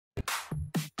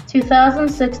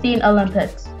2016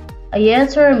 Olympics, a year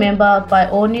to remember by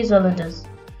all New Zealanders.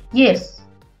 Yes,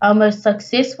 our most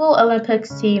successful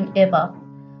Olympics team ever.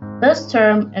 This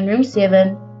term, in Room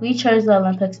 7, we chose the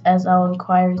Olympics as our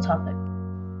inquiry topic.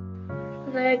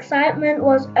 The excitement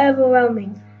was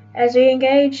overwhelming as we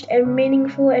engaged in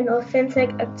meaningful and authentic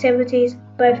activities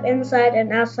both inside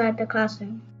and outside the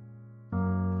classroom.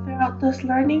 Throughout this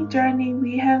learning journey,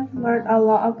 we have learned a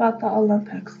lot about the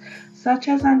Olympics, such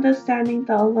as understanding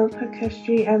the Olympic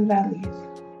history and values.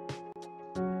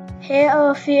 Here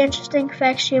are a few interesting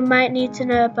facts you might need to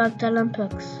know about the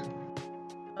Olympics.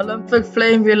 Olympic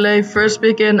flame relay first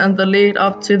began in the lead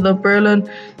up to the Berlin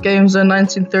Games in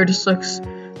 1936.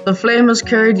 The flame is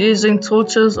carried using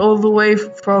torches all the way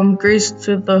from Greece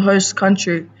to the host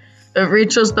country. It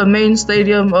reaches the main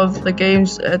stadium of the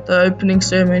Games at the opening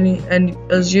ceremony and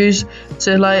is used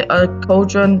to light a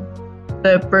cauldron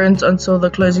that burns until the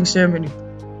closing ceremony.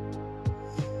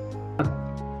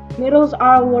 Medals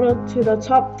are awarded to the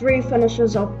top 3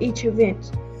 finishers of each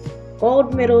event.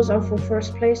 Gold medals are for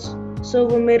first place,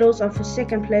 silver medals are for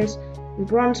second place, and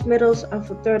bronze medals are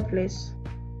for third place.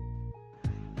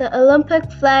 The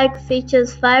Olympic flag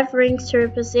features 5 rings to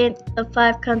represent the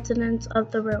 5 continents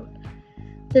of the world.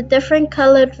 The different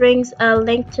colored rings are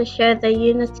linked to show the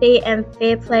unity and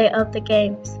fair play of the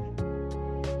Games.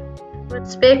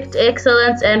 Respect,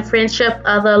 excellence, and friendship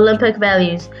are the Olympic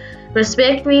values.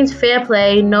 Respect means fair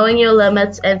play, knowing your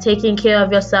limits, and taking care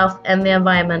of yourself and the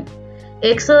environment.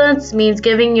 Excellence means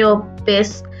giving your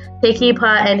best, taking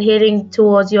part, and heading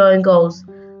towards your own goals.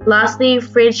 Lastly,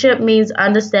 friendship means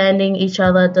understanding each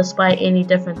other despite any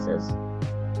differences.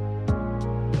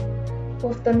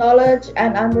 With the knowledge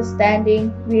and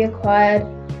understanding we acquired,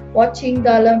 watching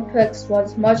the Olympics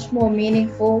was much more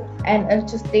meaningful and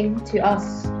interesting to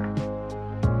us.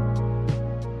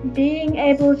 Being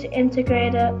able to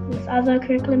integrate it with other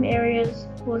curriculum areas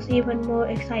was even more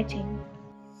exciting.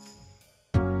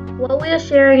 What we are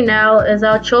sharing now is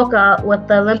our chalk art with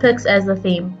the Olympics as the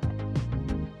theme.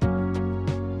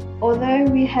 Although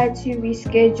we had to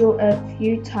reschedule a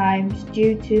few times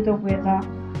due to the weather,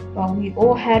 but we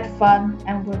all had fun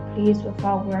and were pleased with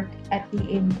our work at the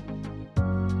end.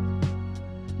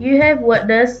 You have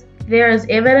witnessed there is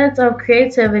evidence of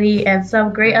creativity and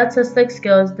some great artistic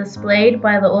skills displayed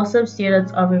by the awesome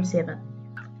students of Room 7.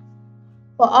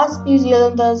 For us New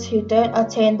Zealanders who don't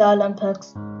attend the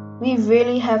Olympics, we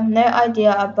really have no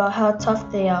idea about how tough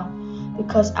they are,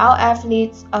 because our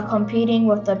athletes are competing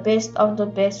with the best of the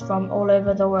best from all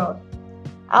over the world.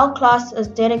 Our class is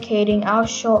dedicating our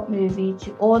short movie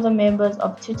to all the members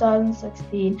of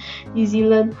 2016 New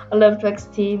Zealand Olympics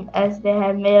team as they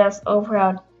have made us all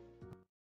proud.